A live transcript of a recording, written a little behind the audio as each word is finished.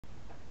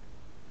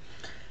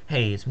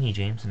Hey, it's me,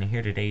 James, and I'm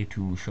here today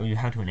to show you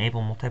how to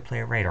enable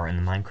multiplayer radar in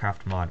the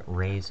Minecraft mod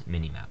Raise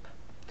Minimap.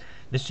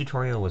 This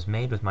tutorial was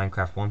made with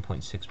Minecraft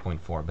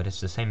 1.6.4, but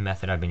it's the same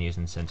method I've been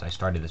using since I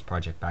started this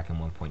project back in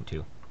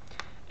 1.2.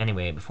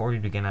 Anyway, before we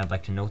begin, I'd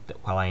like to note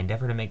that while I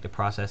endeavor to make the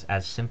process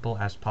as simple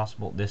as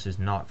possible, this is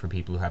not for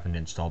people who haven't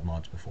installed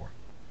mods before.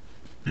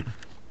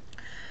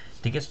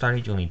 To get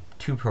started, you'll need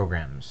two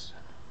programs,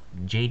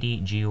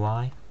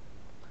 JD-GUI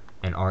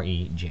and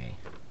REJ.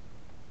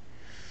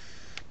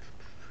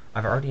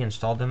 I've already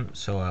installed them,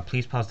 so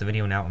please pause the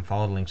video now and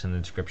follow the links in the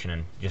description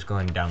and just go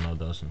ahead and download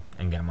those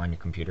and get them on your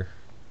computer.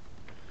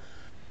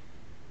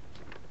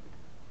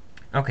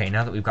 Okay,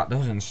 now that we've got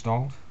those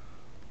installed,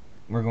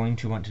 we're going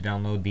to want to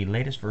download the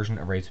latest version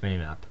of Raise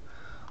Minimap.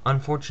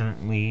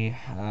 Unfortunately,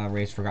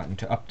 Ray's forgotten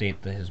to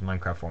update his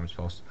Minecraft forums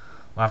post.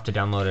 We'll have to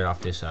download it off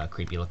this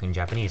creepy looking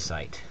Japanese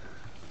site.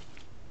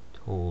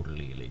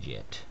 Totally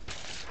legit.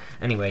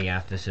 Anyway,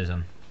 yeah, this is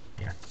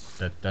yeah,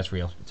 that's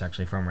real. It's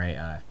actually from Ray.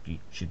 You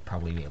should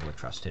probably be able to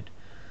trust it.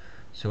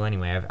 So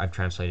anyway, I've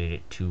translated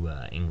it to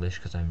English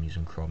because I'm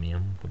using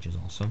Chromium, which is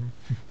awesome.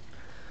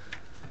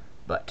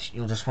 But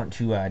you'll just want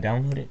to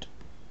download it.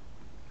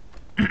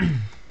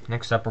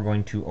 Next up, we're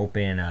going to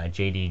open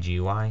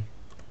JD-GUI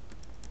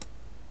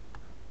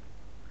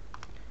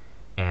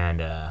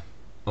and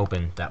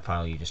open that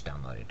file you just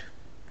downloaded.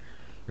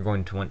 You're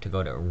going to want to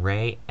go to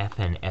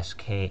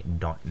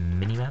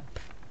rayfnsk.minimap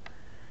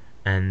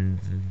and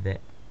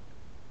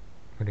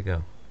where'd it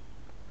go?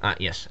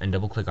 Yes, and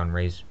double click on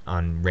Ray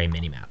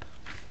Minimap.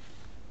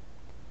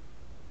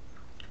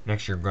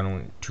 Next, you're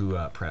going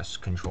to press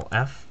Control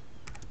F,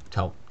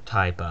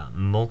 type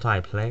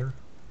multiplayer.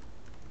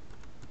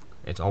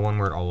 It's all one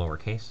word, all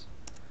lowercase,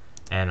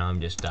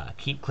 and just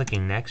keep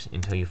clicking next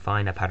until you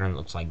find a pattern that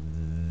looks like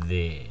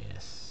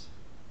this.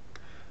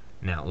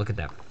 Now look at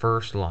that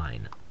first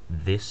line.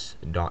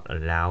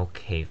 This.allow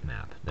cave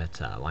map. That's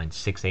line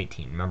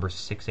 618. Remember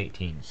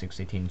 618.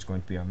 618 is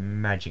going to be a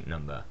magic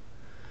number.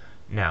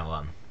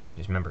 Now,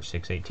 just remember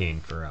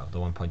 618 for the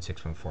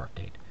 1.6.4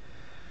 update.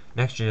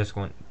 Next, you're just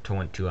going to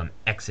want to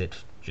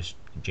exit just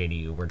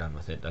JDU. We're done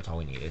with it. That's all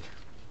we needed.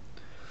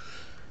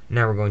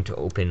 Now we're going to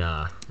open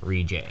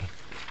REJ.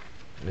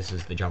 This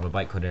is the Java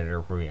bytecode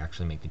editor where we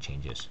actually make the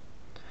changes.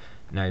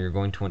 Now you're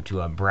going to want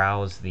to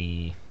browse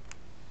and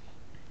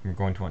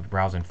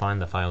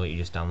find the file that you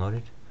just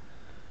downloaded.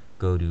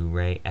 Go to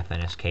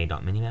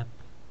rayfnsk.minimap.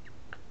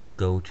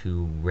 Go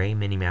to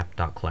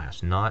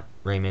rayminimap.class, not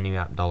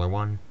rayminimap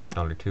 $1,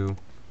 $2,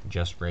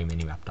 just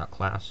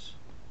rayminimap.class.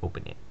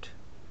 Open it.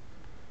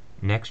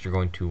 Next, you're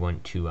going to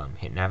want to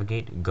hit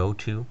navigate, go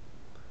to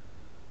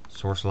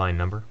source line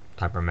number,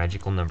 type our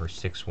magical number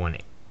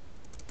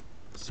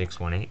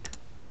 618.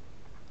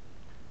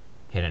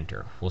 Hit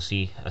enter. We'll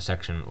see a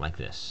section like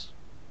this.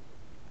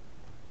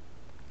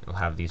 You'll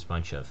have these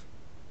bunch of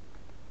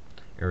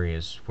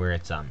areas where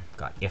it's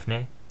got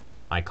ifna,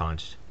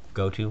 iconst,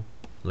 go to,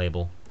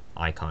 label,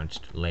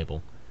 iconst,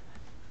 label,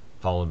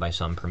 followed by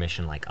some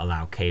permission like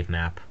allow cave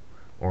map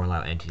or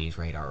allow entities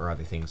radar or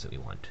other things that we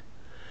want.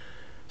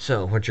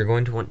 So what you're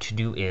going to want to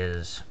do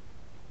is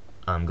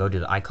go to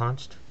the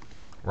iconst,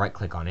 right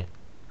click on it,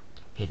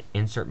 hit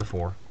insert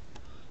before,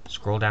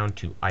 scroll down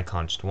to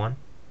iconst 1,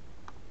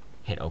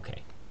 hit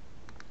OK.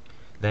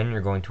 Then you're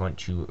going to want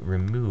to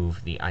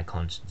remove the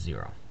iconst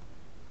 0.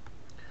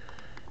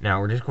 Now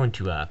we're just going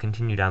to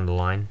continue down the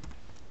line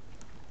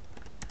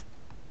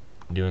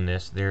doing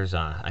this. There's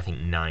I think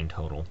 9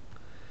 total.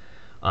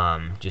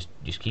 Just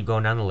keep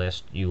going down the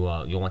list.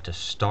 You'll want to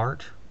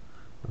start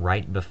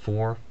right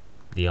before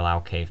the allow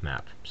cave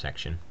map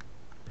section,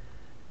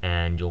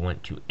 and you'll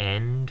want to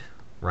end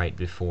right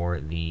before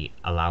the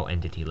allow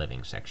entity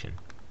living section.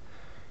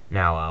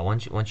 Now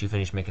once you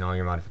finish making all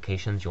your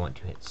modifications, you'll want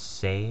to hit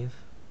save.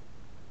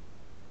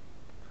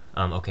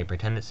 Okay,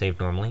 pretend it's saved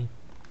normally.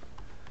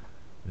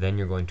 Then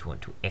you're going to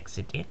want to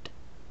exit it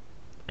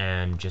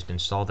and just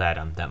install that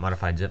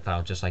modified zip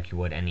file just like you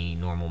would any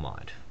normal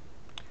mod.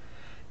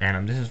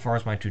 And this is as far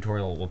as my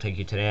tutorial will take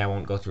you today. I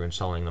won't go through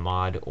installing the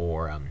mod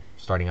or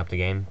starting up the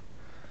game.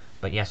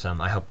 But yes,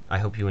 I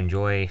hope you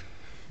enjoy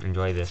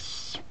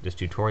this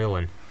tutorial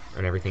and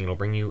everything it'll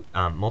bring you.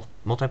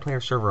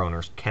 Multiplayer server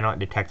owners cannot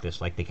detect this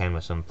like they can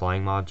with some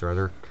flying mods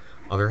or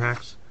other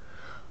hacks.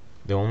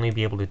 They'll only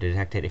be able to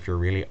detect it if you're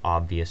really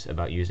obvious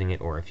about using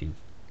it or if you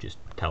just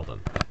tell them.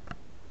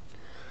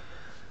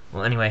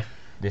 Well, anyway,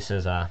 this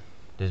has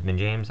been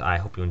James. I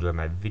hope you enjoyed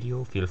my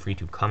video. Feel free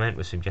to comment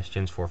with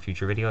suggestions for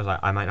future videos.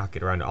 I might not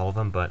get around to all of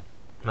them, but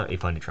it might be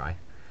fun to try.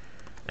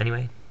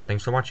 Anyway,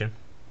 thanks for watching.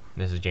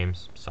 This is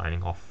James,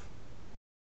 signing off.